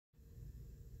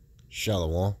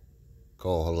Shalom.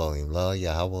 Call Halolim La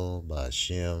Yahweh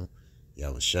Ba'Shem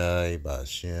Yahushai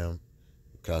Ba'Shem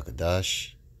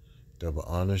Kakadash. Double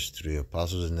honors to the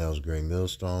apostles and Nell's great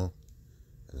millstone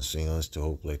and the singers to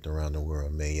hope like around the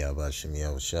world. May Yahweh Ba'Shem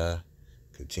Yahushai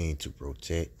continue to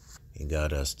protect and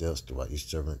guide our steps throughout these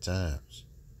turbulent times.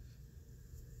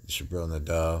 It's your brother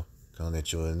Nadal coming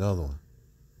at you with another one.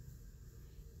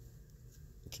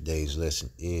 Today's lesson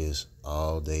is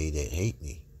all they that hate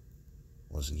me.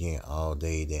 Once again, all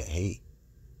they that hate,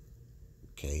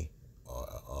 okay,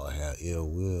 or have ill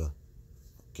will,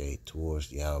 okay, towards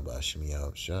the Yahweh Ba'Shem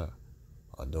Yahushua,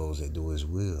 or those that do his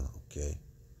will, okay.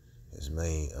 It's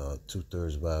made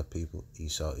 2/3 of our people,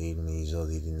 Esau, even these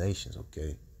other nations,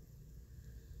 okay.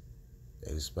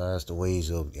 They despise the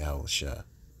ways of Yahushua,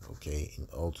 okay, and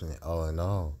ultimately, all in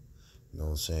all, you know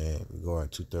what I'm saying, regarding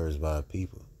 2/3 of our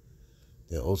people,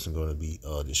 they're ultimately going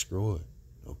to be destroyed,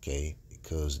 okay,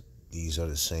 because these are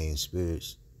the same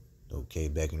spirits, okay,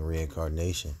 back in the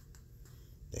reincarnation.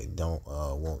 They don't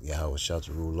want Yahushua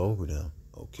to rule over them,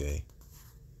 okay.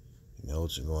 You know,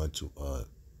 it's going to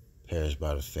perish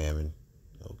by the famine,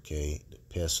 okay, the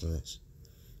pestilence,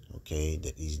 okay,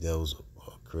 that these devils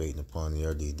are creating upon the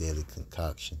earth, these deadly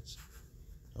concoctions,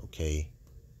 okay.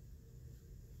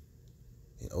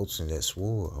 And ultimately that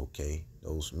sword, okay,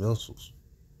 those missiles,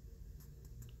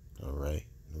 all right,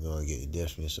 we're going to get the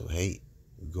definition of hate,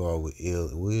 regard with ill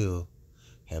will,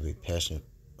 have a passionate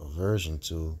aversion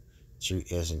to,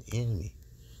 treat as an enemy.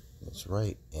 That's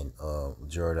right. And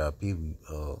majority of our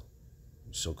people,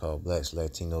 so-called blacks,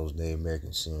 Latinos, Native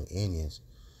Americans, and Indians,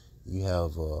 you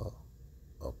have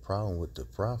a problem with the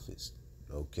prophets,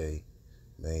 okay?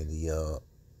 Mainly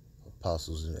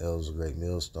apostles and elders of great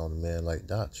millstone, the man like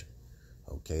doctrine,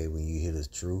 okay? When you hear the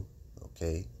truth,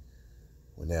 okay?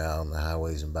 When they're out on the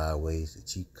highways and byways, the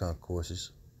cheap concourses,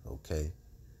 okay?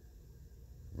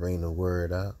 Bring the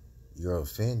word out, you're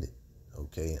offended,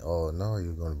 okay? And all in all,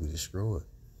 you're going to be destroyed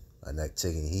by not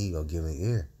taking heed or giving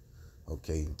ear,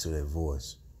 okay, to their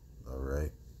voice, all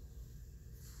right?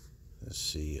 Let's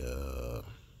see,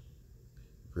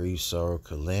 grief, sorrow,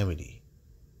 calamity,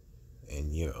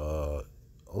 and you're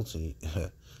ultimately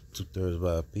 2/3 of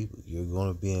our people. You're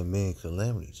going to be in many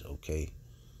calamities, okay,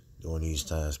 during these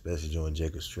times, especially during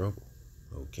Jacob's trouble,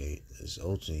 okay. It's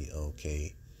ultimately,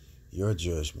 okay, your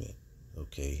judgment,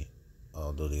 okay,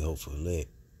 although they hopefully elect,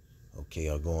 okay,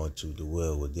 are going to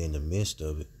dwell within the midst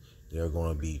of it. They're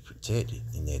going to be protected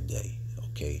in that day,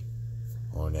 okay,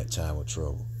 or in that time of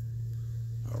trouble,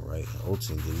 all right,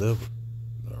 ultimately delivered,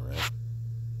 all right.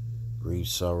 Grief,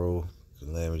 sorrow,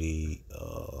 calamity,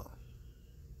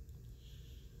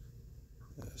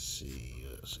 let's see,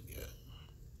 what else we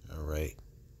got? All right.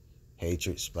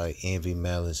 Hatred, spite, envy,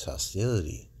 malice,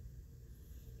 hostility.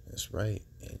 That's right.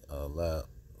 And a lot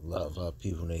of our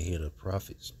people, when they hear the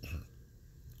prophets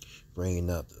bringing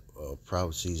out the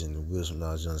prophecies and the wisdom,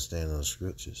 knowledge, understanding of the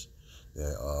scriptures,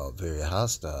 they're very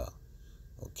hostile,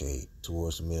 okay,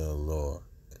 towards the men of the Lord.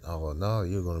 And all in all,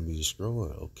 you're going to be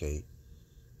destroyed, okay.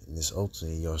 And this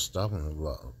ultimately, you're stopping the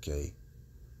block, okay,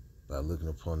 by looking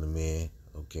upon the men,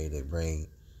 okay, that bring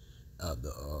out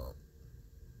the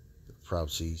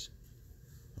prophecies,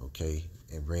 okay,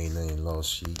 and bring in lost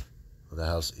sheep of the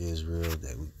house of Israel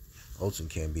that we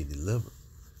ultimately can be delivered,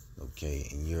 okay,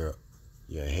 and your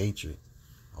hatred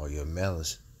or your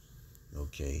malice,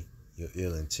 okay, your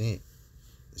ill intent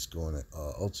is going to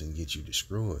ultimately get you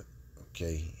destroyed,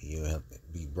 okay. You'll have to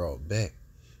be brought back,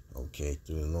 okay,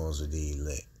 through the loins of the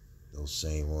elect, those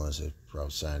same ones that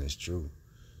prophesying is true,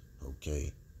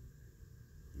 okay,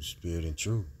 through spirit and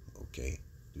truth, okay,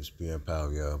 through spirit and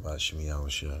power, Yahweh Ba'Shem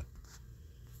Yahushua.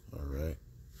 All right.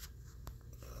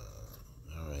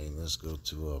 All right, let's go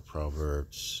to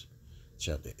Proverbs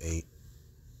chapter 8.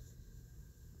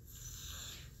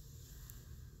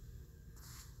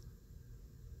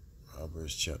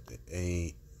 Proverbs chapter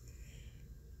 8.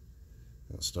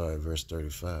 I'll start at verse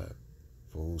 35.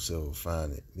 For whosoever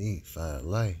findeth me, find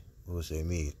life. Who will say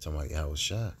me? Talking about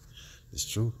Yahushua. It's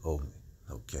truth over me.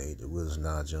 Okay, the wisdom,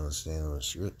 knowledge, understanding of the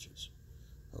scriptures.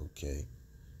 Okay,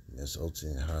 and that's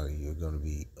ultimately how you're going to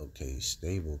be, okay,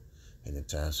 stable in the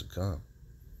times to come.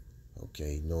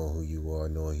 Okay, knowing who you are,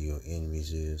 knowing who your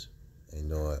enemies is, and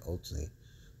knowing ultimately,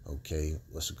 okay,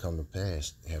 what's to come to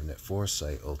pass, having that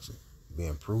foresight, ultimately,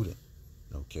 being prudent,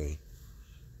 okay,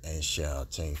 and shall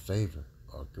obtain favor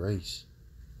or grace,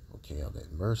 okay, or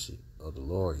that mercy of the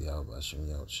Lord, Yahweh Ba'Shem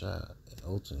Yahushua, and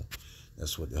ultimately,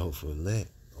 that's what the hopeful elect,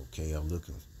 okay, I'm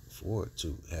looking forward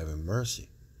to, having mercy,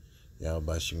 Yahweh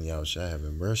Ba'Shem Yahushua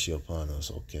having mercy upon us,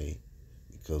 okay,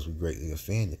 because we greatly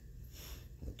offended,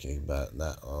 okay, by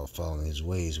not following his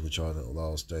ways, which are the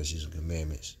laws, statutes, and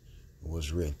commandments,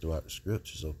 what's written throughout the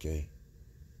scriptures, okay?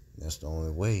 That's the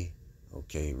only way,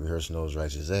 okay, rehearsing those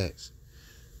righteous acts,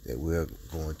 that we're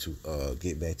going to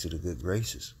get back to the good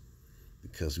graces,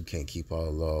 because we can't keep our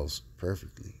laws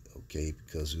perfectly, okay,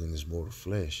 because we're in this mortal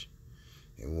flesh,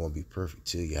 and we won't be perfect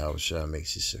till Yahweh Shah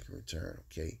makes his second return,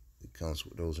 okay? It comes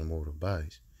with those immortal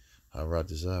bodies. I write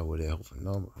desire with that hope and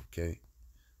number, okay?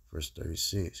 Verse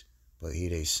 36. But he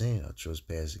they sin or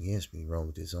trespass against me wrong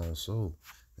with his own soul.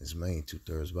 It's mainly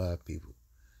 2/3 by people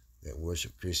that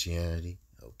worship Christianity,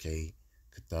 okay,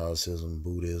 Catholicism,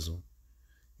 Buddhism,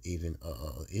 even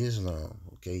Islam,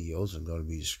 okay, yours are going to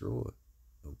be destroyed,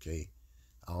 okay.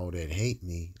 All that hate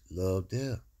me, love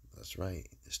death. That's right.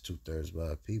 It's 2/3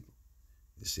 by people.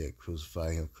 It said,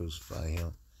 crucify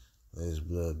him, let his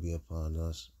blood be upon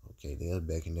us. Okay, they're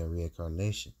back in their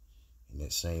reincarnation in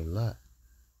that same lot.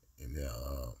 And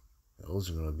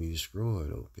those are going to be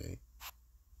destroyed, okay,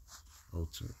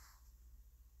 ultimately.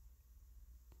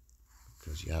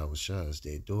 Because Yahweh Shah is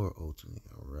their door, ultimately,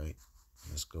 all right.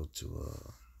 Let's go to,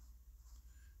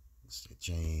 let's say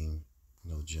James,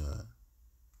 no, John,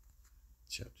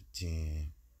 chapter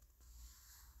 10.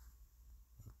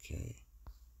 Okay.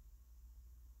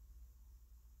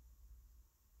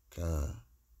 God.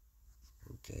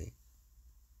 Okay.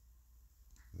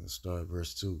 Let's start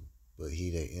verse 2. But he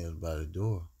that enters by the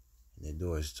door, and that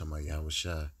door is talking about Yahweh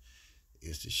Shai,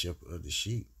 is the shepherd of the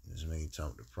sheep. This mainly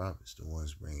talking about the prophets, the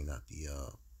ones bringing out the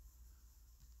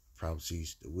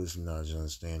prophecies, the wisdom, knowledge, and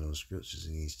understanding of the scriptures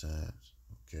in these times.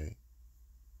 Okay.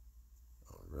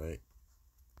 All right.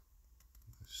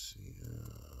 Let's see.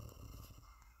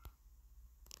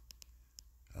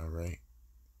 All right.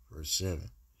 Verse 7.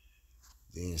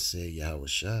 Then said Yahweh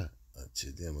Shai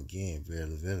unto them again,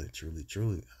 verily, verily, truly,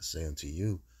 truly, I say unto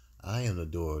you, I am the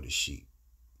door of the sheep.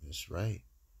 That's right.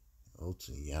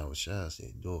 Ultimately, Yahweh Shai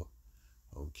said door.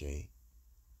 Okay.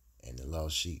 And the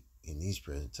lost sheep in these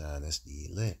present times, that's the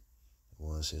elect. The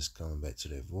ones that's coming back to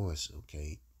their voice,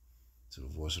 okay, to the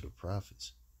voice of the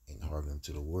prophets, and hearken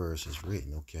to the words that's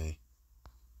written, okay.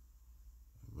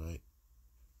 All right.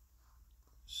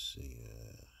 Let's see.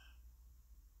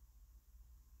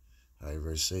 All right,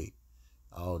 verse 8.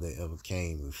 All that ever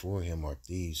came before him are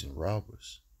thieves and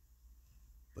robbers,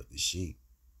 but the sheep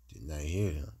did not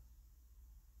hear him.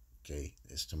 Okay,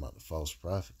 that's talking about the false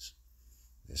prophets.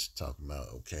 That's talking about,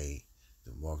 okay,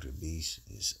 the mark of the beast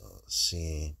is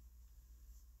sin.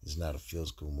 It's not a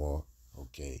physical mark,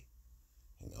 okay.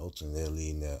 And ultimately, they're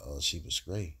leading their sheep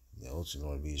astray. They ultimately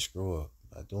want to be destroyed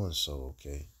by doing so,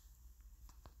 okay.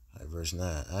 All right, verse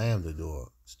 9. I am the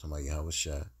door. It's talking about Yahweh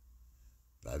Shai.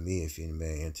 By me, if any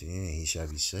man enter in, he shall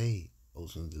be saved,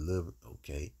 ultimately delivered,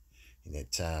 okay. In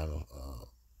that time of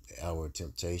the hour of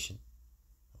temptation,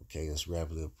 okay, that's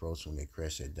rapidly approaching when they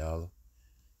crash that dollar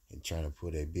and trying to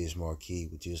put that Bismarck key,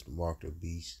 which is the mark of the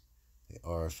beast, the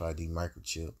RFID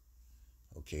microchip,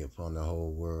 okay, upon the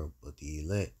whole world. But the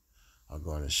elect are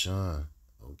going to shun,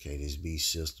 okay, this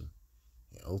beast system.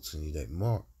 And ultimately that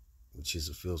mark, which is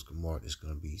a physical mark, that's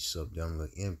going to be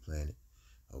subdermally implanted,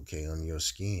 okay, on your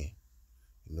skin,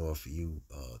 in order for you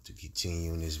to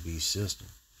continue in this beast system,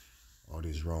 or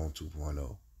this Rome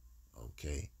 2.0,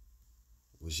 okay,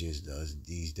 which is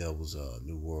these devils'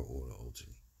 new world order,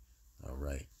 ultimately. All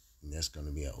right, and that's going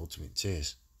to be an ultimate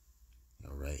test.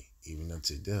 All right, even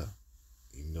unto death.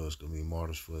 Even though it's going to be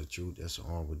martyrs for the truth, that's an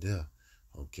arm with death.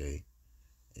 Okay,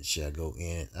 and shall go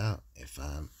in and out and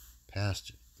find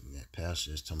pasture. And that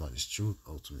pasture is talking about this truth,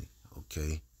 ultimately.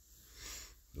 Okay,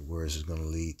 the words is going to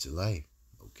lead to life.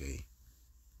 Okay,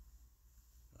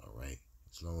 all right,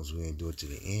 as long as we endure to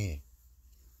the end.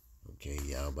 Okay,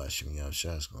 Yahweh Shem Yahweh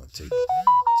Shai is going to take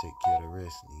care of the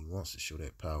rest, and he wants to show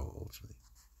that power, ultimately.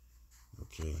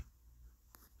 Okay.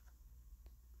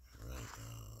 All right,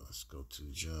 let's go to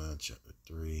John chapter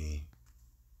 3,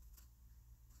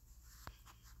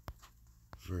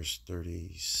 verse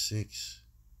 36.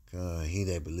 He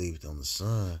that believeth on the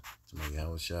Son, somebody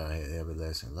Yahweh Shai had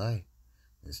everlasting life.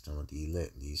 It's talking about the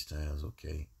elect in these times,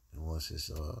 okay? And once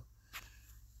it's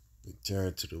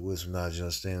return to the wisdom, knowledge, and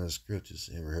understanding of the scriptures,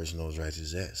 and rehearsing those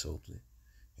righteous acts, hopefully,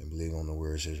 and believe on the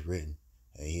words that's written.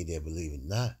 And he that believeth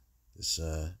not the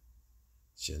Son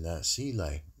shall not see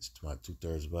life. It's talking about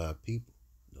 2/3 of our people,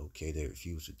 okay? They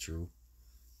refuse the truth,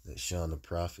 that shun the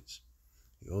prophets.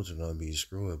 The ultimate going to be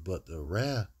destroyed, but the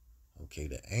wrath, okay,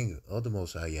 the anger of the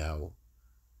Most High Yahweh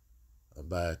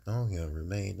abideth on him,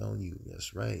 remained on you.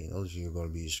 That's right. And those of you are going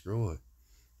to be destroyed,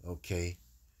 okay,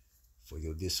 for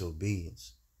your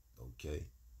disobedience, okay.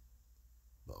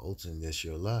 But ultimately, that's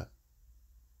your lot.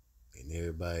 And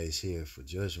everybody's here for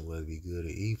judgment, whether it be good or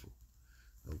evil,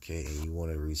 okay. And you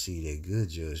want to receive that good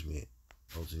judgment,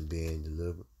 ultimately being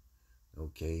delivered,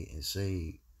 okay, and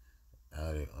saved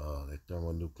out of that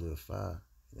thermonuclear fire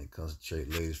and that concentrate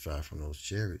laser fire from those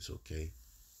chariots, okay?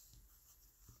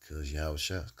 Because Yahweh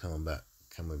Shah's coming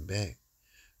back,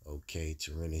 okay,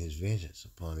 to render his vengeance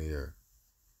upon the earth.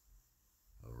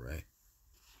 All right.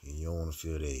 And you don't want to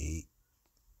feel that heat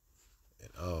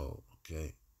at all,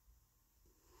 okay?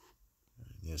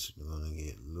 Yes, we're going to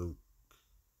get Luke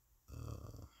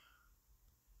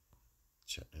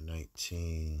chapter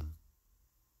 19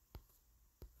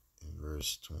 and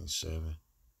verse 27.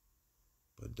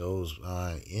 But those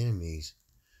are enemies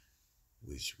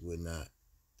which would not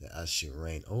that I should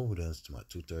reign over them, to my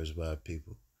 2/3 of our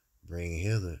people, bring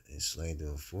hither and slay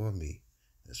them for me.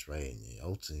 That's right, and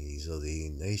ultimately these other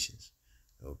heathen nations,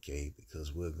 okay,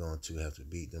 because we're going to have to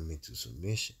beat them into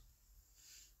submission.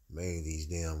 Mainly these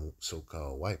damn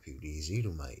so-called white people, these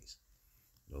Edomites,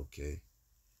 okay,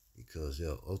 because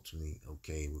they'll ultimately,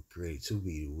 okay, were created to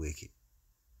be the wicked,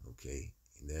 okay,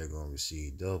 and they're going to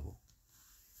receive double,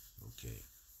 okay.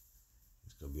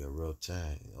 It's going to be a rough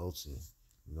time, and ultimately,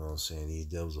 you know what I'm saying, these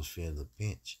devils are feeling the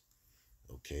pinch,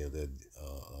 okay, of that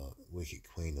wicked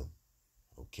kingdom,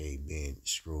 okay, being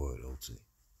destroyed ultimately.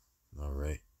 All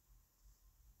right.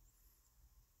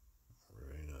 All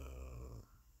right.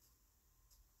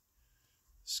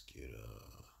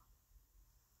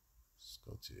 Let's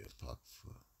go to the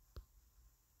Apocrypha.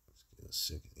 Let's get a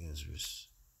second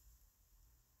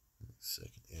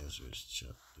Ezra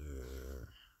chapter.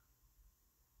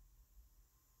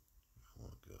 I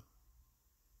want to go.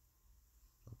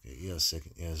 Okay, yeah,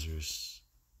 second Ezra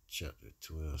chapter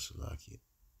 12, Salakia.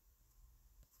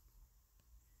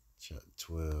 Chapter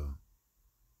 12.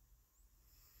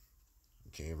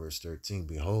 Okay, verse 13.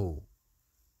 Behold,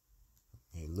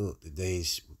 and look, the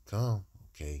days will come,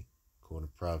 okay, according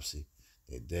to prophecy,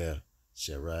 that there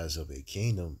shall rise up a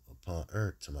kingdom upon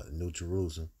earth, to the New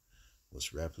Jerusalem,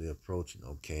 was rapidly approaching,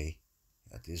 okay,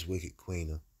 at this wicked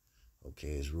kingdom,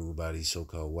 okay, is ruled by these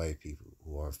so-called white people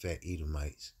who are fat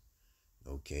Edomites,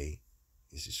 okay,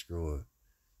 is destroyed,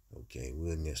 okay,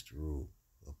 wilderness to rule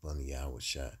upon the Yahweh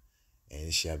Shah, and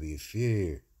it shall be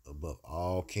feared above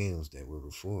all kingdoms that were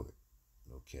before it,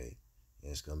 okay,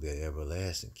 and it's going to be an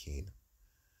everlasting kingdom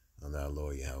under our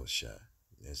Lord Yahweh Shah.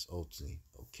 That's ultimately,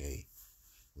 okay,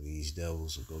 when these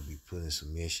devils are going to be put in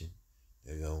submission,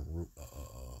 they're going to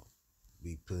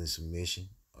be put in submission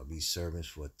or be servants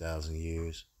for 1,000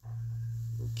 years,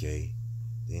 okay,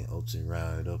 then ultimately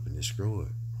rounded up and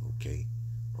destroyed, okay,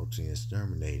 ultimately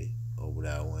exterminated over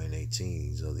our 118,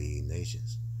 these other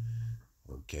nations,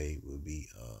 okay, will be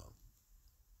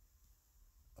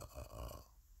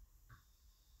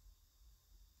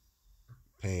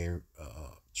paying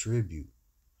tribute,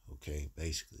 okay,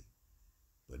 basically,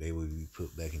 but they would be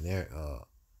put back in their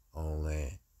own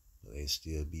land, but they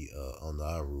still be under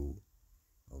our rule,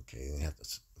 okay, they have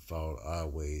to follow our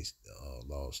ways,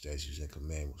 laws, statutes, and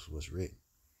commandments, what's written,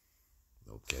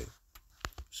 okay.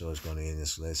 So it's going to end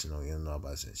this lesson on Yom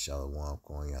by saying Shalom,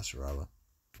 Kohen Yasharala,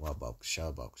 Wabak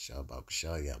Shabak, Shabak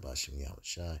Shah, Yabashim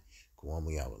Yahweh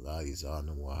Kuamu Yahweh, Yazar,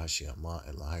 Namwa Hashiyama,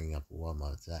 and Lahayim Yapawa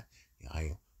Mata,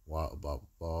 Yahayim, Wa Ababa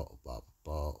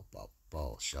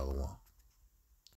Ball, Shalom.